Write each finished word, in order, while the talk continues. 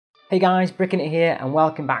Hey guys, Bricking It here and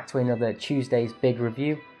welcome back to another Tuesday's Big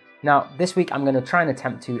Review. Now this week I'm going to try and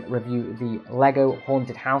attempt to review the LEGO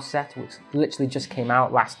Haunted House set, which literally just came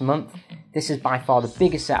out last month. This is by far the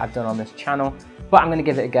biggest set I've done on this channel, but I'm going to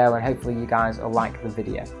give it a go and hopefully you guys will like the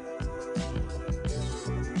video.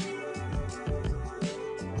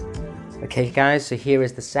 Okay guys, so here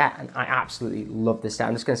is the set and I absolutely love this set.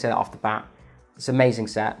 I'm just going to say that off the bat. It's an amazing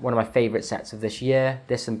set, one of my favourite sets of this year.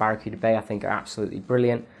 This and Barracuda Bay I think are absolutely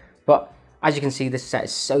brilliant. But as you can see, this set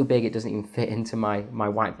is so big it doesn't even fit into my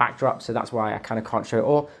white backdrop, so that's why I kind of can't show it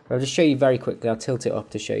all. But I'll just show you very quickly. I'll tilt it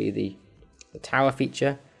up to show you the tower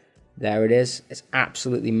feature. There it is. It's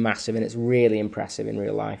absolutely massive and it's really impressive in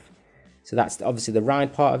real life. So that's obviously the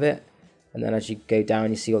ride part of it. And then as you go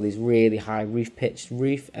down, you see all these really high pitched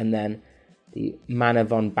roof, and then the Manor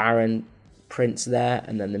von Baron prints there,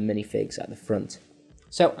 and then the minifigs at the front.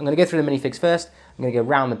 So I'm going to go through the minifigs first. I'm going to go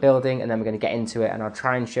around the building and then we're going to get into it, and I'll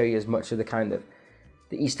try and show you as much of the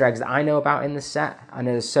Easter eggs that I know about in this set. I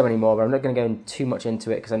know there's so many more, but I'm not going to go too much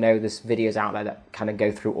into it because I know there's videos out there that kind of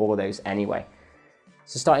go through all of those anyway.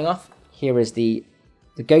 So starting off, here is the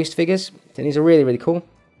ghost figures. And these are really, really cool.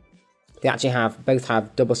 They actually both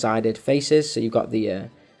have double-sided faces, so you've got the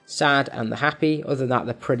sad and the happy. Other than that,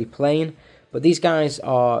 they're pretty plain. But these guys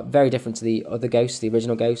are very different to the other ghosts, the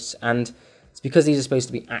original ghosts, and it's because these are supposed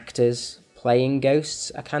to be actors playing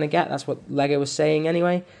ghosts, I kind of get. That's what LEGO was saying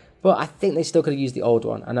anyway. But I think they still could have used the old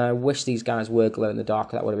one, and I wish these guys were glow in the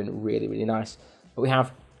dark. That would have been really, really nice. But we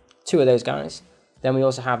have two of those guys. Then we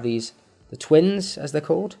also have the twins, as they're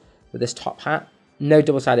called, with this top hat. No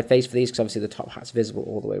double-sided face for these, because obviously the top hat's visible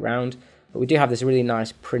all the way around. But we do have this really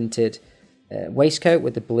nice printed waistcoat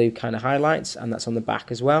with the blue kind of highlights, and that's on the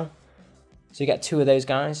back as well. So you get two of those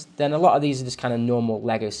guys. Then a lot of these are just kind of normal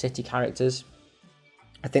LEGO City characters.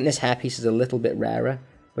 I think this hairpiece is a little bit rarer,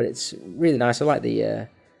 but it's really nice. I like the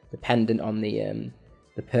pendant on the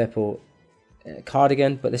purple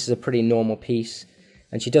cardigan, but this is a pretty normal piece.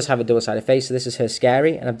 And she does have a double-sided face, so this is her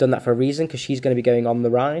scary, and I've done that for a reason, because she's going to be going on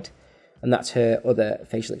the ride, and that's her other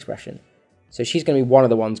facial expression. So she's going to be one of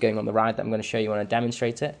the ones going on the ride that I'm going to show you when I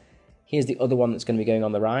demonstrate it. Here's the other one that's going to be going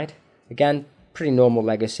on the ride. Again, pretty normal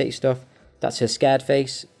LEGO City stuff. That's her scared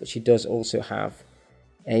face, but she does also have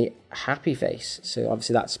a happy face. So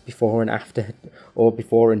obviously that's before and after, or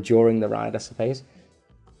before and during the ride, I suppose.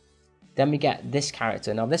 Then we get this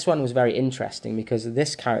character. Now this one was very interesting because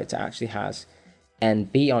this character actually has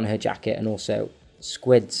NB on her jacket and also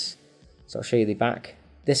squids. So I'll show you the back.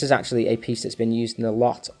 This is actually a piece that's been used in a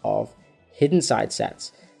lot of hidden side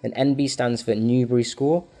sets. And NB stands for Newbury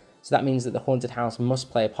School. So that means that the haunted house must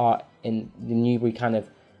play a part in the Newbury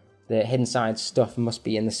the hidden side stuff must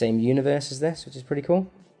be in the same universe as this, which is pretty cool.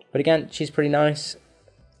 But again, she's pretty nice.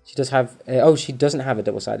 She does have, she doesn't have a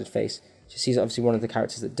double-sided face. She's obviously one of the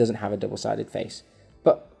characters that doesn't have a double-sided face.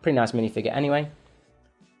 But pretty nice minifigure anyway.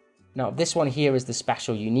 Now this one here is the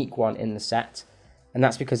special unique one in the set. And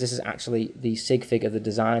that's because this is actually the sig figure, the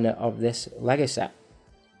designer of this LEGO set.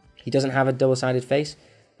 He doesn't have a double-sided face.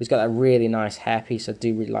 He's got that really nice hairpiece. I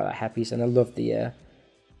do really like that hairpiece, and I love the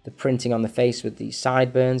printing on the face with the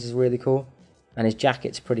sideburns is really cool, and his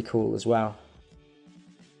jacket's pretty cool as well.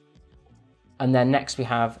 And then next we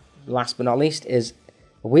have, last but not least, is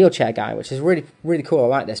a wheelchair guy, which is really, really cool. I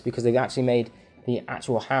like this because they've actually made the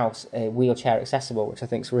actual house wheelchair accessible, which I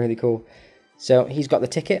think is really cool. So he's got the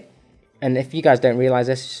ticket, and if you guys don't realise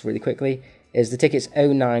this, just really quickly, is the ticket's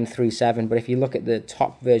 0937, but if you look at the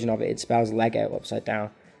top version of it, it spells LEGO upside down.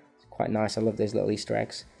 It's quite nice. I love those little Easter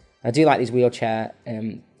eggs. I do like these wheelchair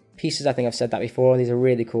pieces. I think I've said that before. These are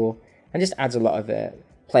really cool and just adds a lot of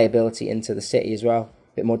playability into the city as well,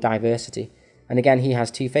 a bit more diversity. And again, he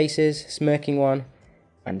has two faces, a smirking one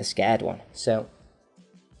and a scared one. So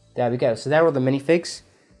there we go. So there are all the minifigs.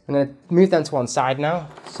 I'm going to move them to one side now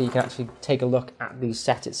so you can actually take a look at the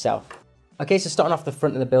set itself. Okay, so starting off the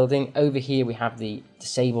front of the building, over here we have the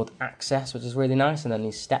disabled access, which is really nice, and then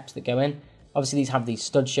these steps that go in. Obviously these have these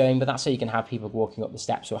studs showing, but that's so you can have people walking up the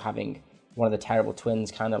steps or having one of the terrible twins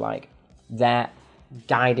kind of like there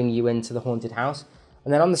guiding you into the haunted house.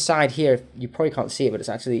 And then on the side here, you probably can't see it, but it's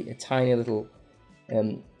actually a tiny little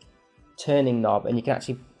turning knob, and you can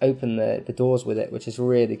actually open the doors with it, which is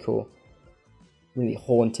really cool. Really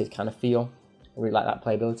haunted kind of feel. I really like that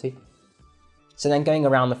playability. So then going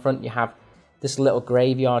around the front, you have this little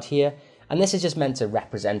graveyard here. And this is just meant to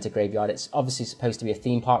represent a graveyard. It's obviously supposed to be a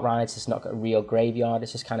theme park ride, so it's not a real graveyard.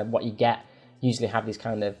 It's just kind of what you get. Usually have these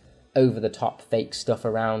kind of over-the-top fake stuff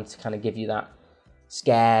around to kind of give you that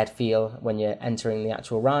scared feel when you're entering the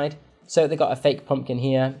actual ride. So they got a fake pumpkin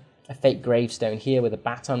here, a fake gravestone here with a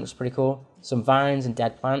bat on, which is pretty cool, some vines and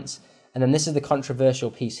dead plants, And then this is the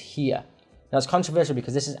controversial piece here. Now it's controversial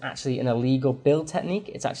because this is actually an illegal build technique.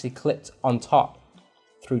 It's actually clipped on top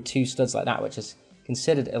through 2 studs like that, which is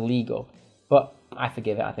considered illegal. But I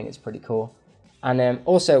forgive it, I think it's pretty cool. And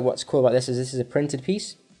also what's cool about this is a printed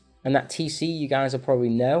piece. And that TC you guys will probably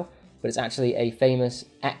know, but it's actually a famous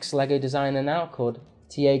ex-LEGO designer now called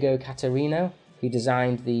Diego Catarino, who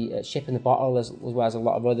designed the Ship in the Bottle as well as a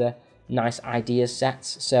lot of other nice ideas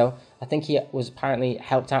sets. So I think he was apparently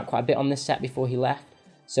helped out quite a bit on this set before he left.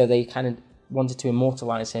 So they kind of wanted to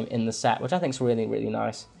immortalize him in the set, which I think is really, really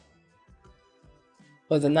nice.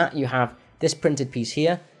 Other than that, you have this printed piece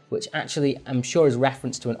here, which actually I'm sure is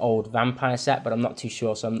reference to an old vampire set, but I'm not too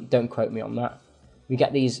sure, so don't quote me on that. We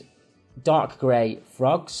get these dark grey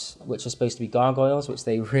frogs, which are supposed to be gargoyles, which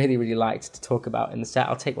they really, really liked to talk about in the set.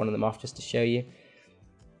 I'll take one of them off just to show you.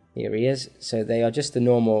 Here he is. So they are just the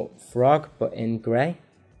normal frog, but in grey.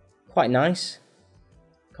 Quite nice.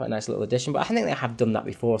 Quite a nice little addition, but I think they have done that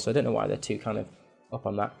before, so I don't know why they're too kind of up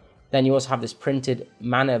on that. Then you also have this printed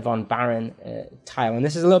Manor von Baron tile, and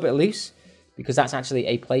this is a little bit loose because that's actually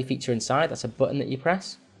a play feature inside. That's a button that you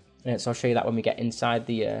press, so I'll show you that when we get inside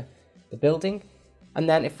the building. And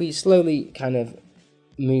then if we slowly kind of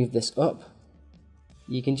move this up,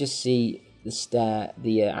 you can just see the stair,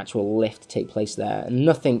 the actual lift take place there, and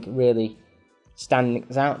nothing really standing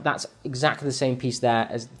out. That's exactly the same piece there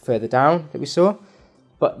as further down that we saw.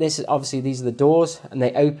 But this is obviously, these are the doors, and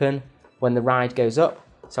they open when the ride goes up.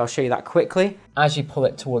 So I'll show you that quickly. As you pull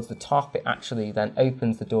it towards the top, it actually then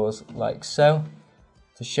opens the doors like so.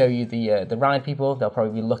 To show you the ride people, they'll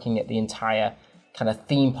probably be looking at the entire kind of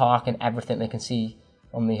theme park and everything they can see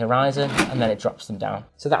on the horizon, and then it drops them down.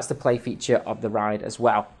 So that's the play feature of the ride as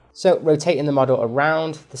well. So rotating the model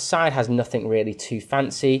around, the side has nothing really too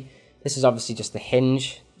fancy. This is obviously just the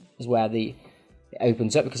hinge, is where it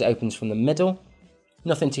opens up because it opens from the middle.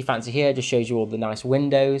 Nothing too fancy here, just shows you all the nice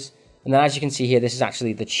windows. And then as you can see here, this is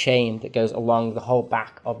actually the chain that goes along the whole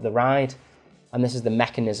back of the ride. And this is the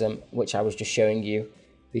mechanism which I was just showing you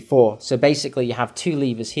before. So basically you have 2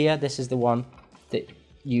 levers here. This is the one that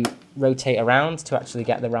you rotate around to actually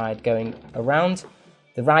get the ride going around.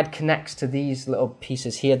 The ride connects to these little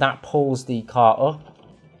pieces here. That pulls the car up.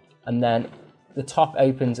 And then the top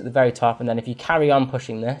opens at the very top. And then if you carry on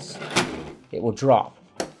pushing this, it will drop.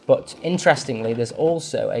 But interestingly, there's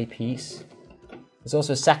also a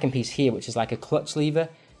second piece here, which is like a clutch lever.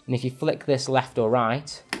 And if you flick this left or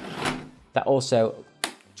right, that also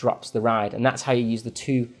drops the ride. And that's how you use the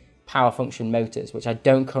 2 power function motors, which I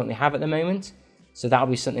don't currently have at the moment. So that'll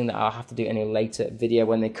be something that I'll have to do in a later video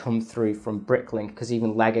when they come through from Bricklink, because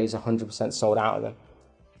even Lego's 100% sold out of them.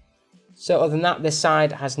 So other than that, this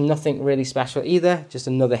side has nothing really special either. Just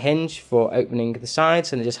another hinge for opening the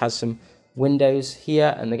sides, and it just has some windows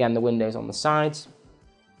here, and again the windows on the sides.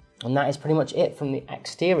 And that is pretty much it from the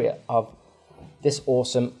exterior of this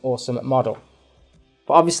awesome model.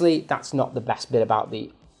 But obviously that's not the best bit about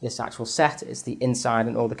this actual set. It's the inside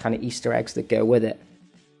and all the kind of Easter eggs that go with it.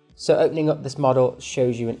 So opening up this model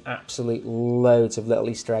shows you an absolute loads of little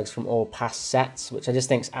Easter eggs from all past sets, which I just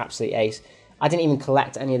think is absolutely ace. I didn't even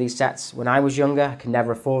collect any of these sets when I was younger. I could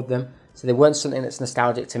never afford them, so they weren't something that's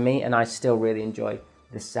nostalgic to me, and I still really enjoy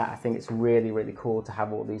this set. I think it's really, really cool to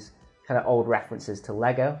have all these kind of old references to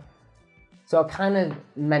Lego. So I'll kind of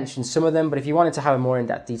mention some of them, but if you wanted to have a more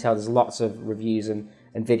in-depth detail, there's lots of reviews and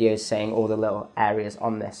videos saying all the little areas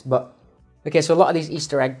on this. But okay, so a lot of these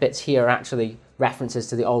Easter egg bits here are actually references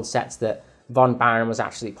to the old sets that Von Baron was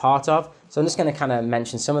actually part of. So I'm just going to kind of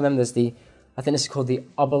mention some of them. There's I think this is called the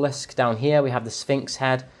obelisk down here. We have the Sphinx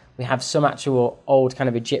head. We have some actual old kind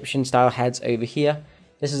of Egyptian style heads over here.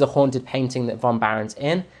 This is a haunted painting that Von Baron's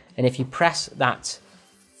in. And if you press that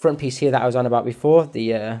front piece here that I was on about before,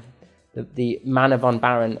 the Manor von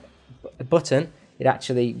Baron button, it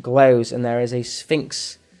actually glows, and there is a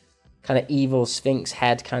Sphinx, kind of evil Sphinx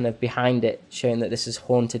head kind of behind it, showing that this is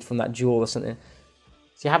haunted from that jewel or something.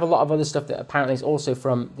 So you have a lot of other stuff that apparently is also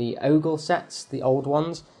from the Ogle sets, the old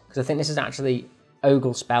ones, because I think this is actually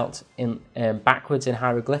Ogle spelt in backwards in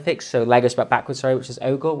hieroglyphics. So Lego spelt backwards, sorry, which is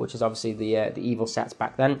Ogle, which is obviously the evil sets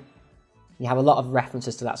back then. You have a lot of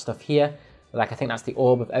references to that stuff here. Like I think that's the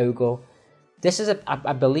Orb of Ogle. This is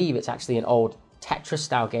I believe it's actually an old Tetris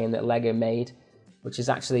style game that Lego made, which is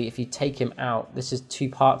actually, if you take him out, this is 2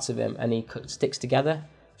 parts of him and he sticks together,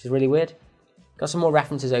 which is really weird. Got some more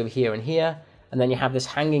references over here and here, and then you have this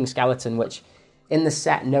hanging skeleton, which in the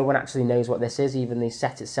set no one actually knows what this is. Even the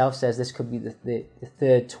set itself says this could be the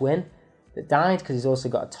 3rd twin that died, because he's also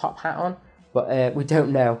got a top hat on, but we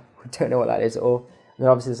don't know what that is at all. And then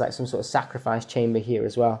obviously there's like some sort of sacrifice chamber here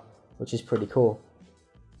as well, which is pretty cool.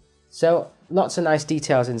 So lots of nice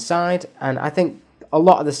details inside, and I think a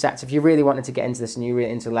lot of the sets, if you really wanted to get into this and you're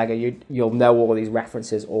really into Lego, you'll know all these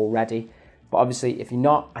references already. But obviously, if you're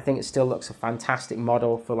not, I think it still looks a fantastic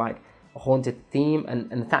model for like a haunted theme,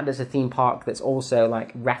 and the fact there's a theme park that's also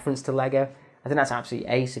like reference to Lego, I think that's absolutely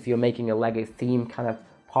ace. If you're making a Lego theme kind of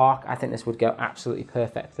park, I think this would go absolutely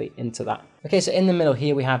perfectly into that. Okay, so in the middle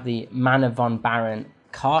here we have the Manor von Baron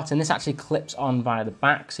cart, and this actually clips on via the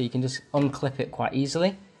back, so you can just unclip it quite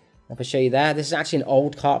easily. If I show you there, this is actually an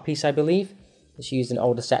old cart piece, I believe. It's used in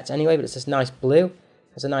older sets anyway, but it's this nice blue.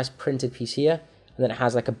 Has a nice printed piece here, and then it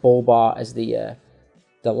has like a bull bar as the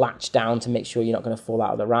latch down to make sure you're not going to fall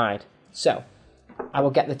out of the ride. So I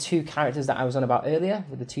will get the two characters that I was on about earlier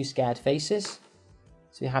with the two scared faces.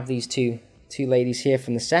 So we have these two ladies here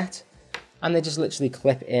from the set, and they just literally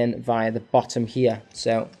clip in via the bottom here.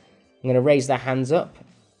 So I'm going to raise their hands up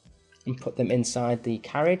and put them inside the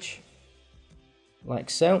carriage, like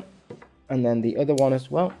so. And then the other one as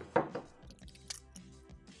well,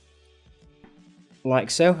 like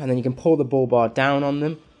so. And then you can pull the bull bar down on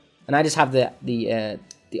them. And I just have the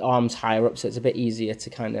arms higher up, so it's a bit easier to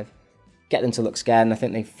kind of get them to look scared, and I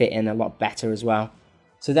think they fit in a lot better as well.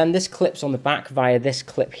 So then this clips on the back via this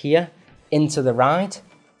clip here into the ride,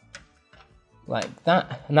 like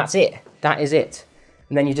that, and that's it. That is it.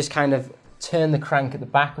 And then you just kind of turn the crank at the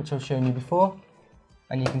back, which I've shown you before,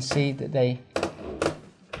 and you can see that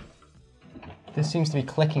this seems to be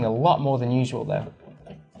clicking a lot more than usual though.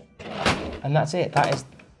 And that's it. That is.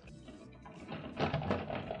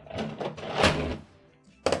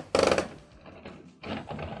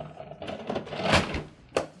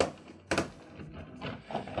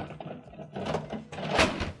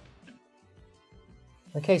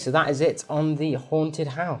 Okay, so that is it on the Haunted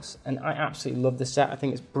House, and I absolutely love the set. I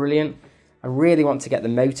think it's brilliant. I really want to get the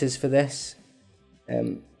motors for this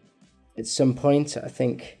at some point. I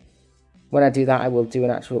think when I do that, I will do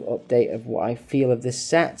an actual update of what I feel of this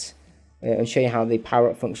set and show you how the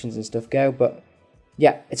power-up functions and stuff go. But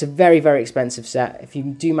yeah, it's a very, very expensive set. If you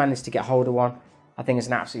do manage to get hold of one, I think it's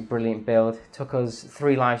an absolutely brilliant build. It took us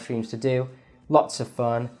 3 live streams to do, lots of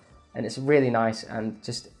fun, and it's really nice, and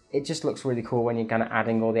it just looks really cool when you're kind of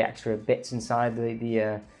adding all the extra bits inside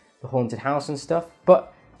the haunted house and stuff.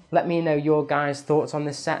 But let me know your guys' thoughts on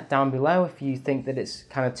this set down below, if you think that it's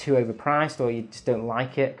kind of too overpriced or you just don't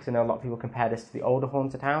like it, because I know a lot of people compare this to the older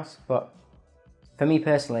haunted house. But for me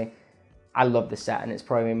personally, I love this set, and it's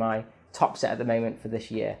probably my top set at the moment for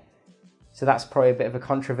this year. So that's probably a bit of a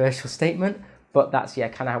controversial statement, but that's, yeah,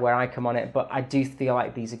 kind of where I come on it. But I do feel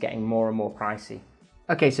like these are getting more and more pricey.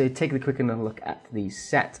 Okay, so taking a quick look at the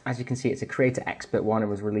set. As you can see, it's a Creator Expert one. It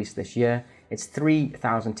was released this year. It's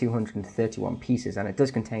 3,231 pieces, and it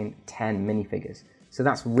does contain 10 minifigures. So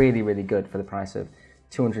that's really, really good for the price of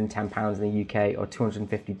 £210 in the UK or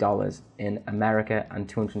 $250 in America and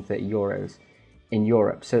 230 euros in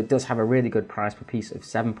Europe. So it does have a really good price per piece of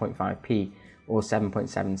 7.5p or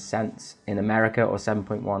 7.7 cents in America or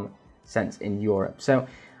 7.1 cents in Europe. So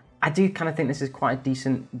I do kind of think this is quite a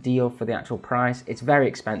decent deal for the actual price. It's very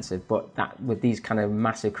expensive, but that with these kind of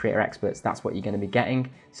massive Creator Experts, that's what you're going to be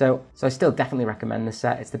getting. So I still definitely recommend this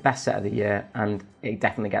set. It's the best set of the year, and it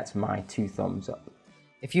definitely gets my 2 thumbs up.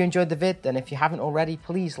 If you enjoyed the vid, then if you haven't already,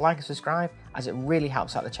 please like and subscribe, as it really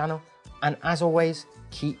helps out the channel. And as always,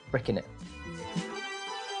 keep bricking it.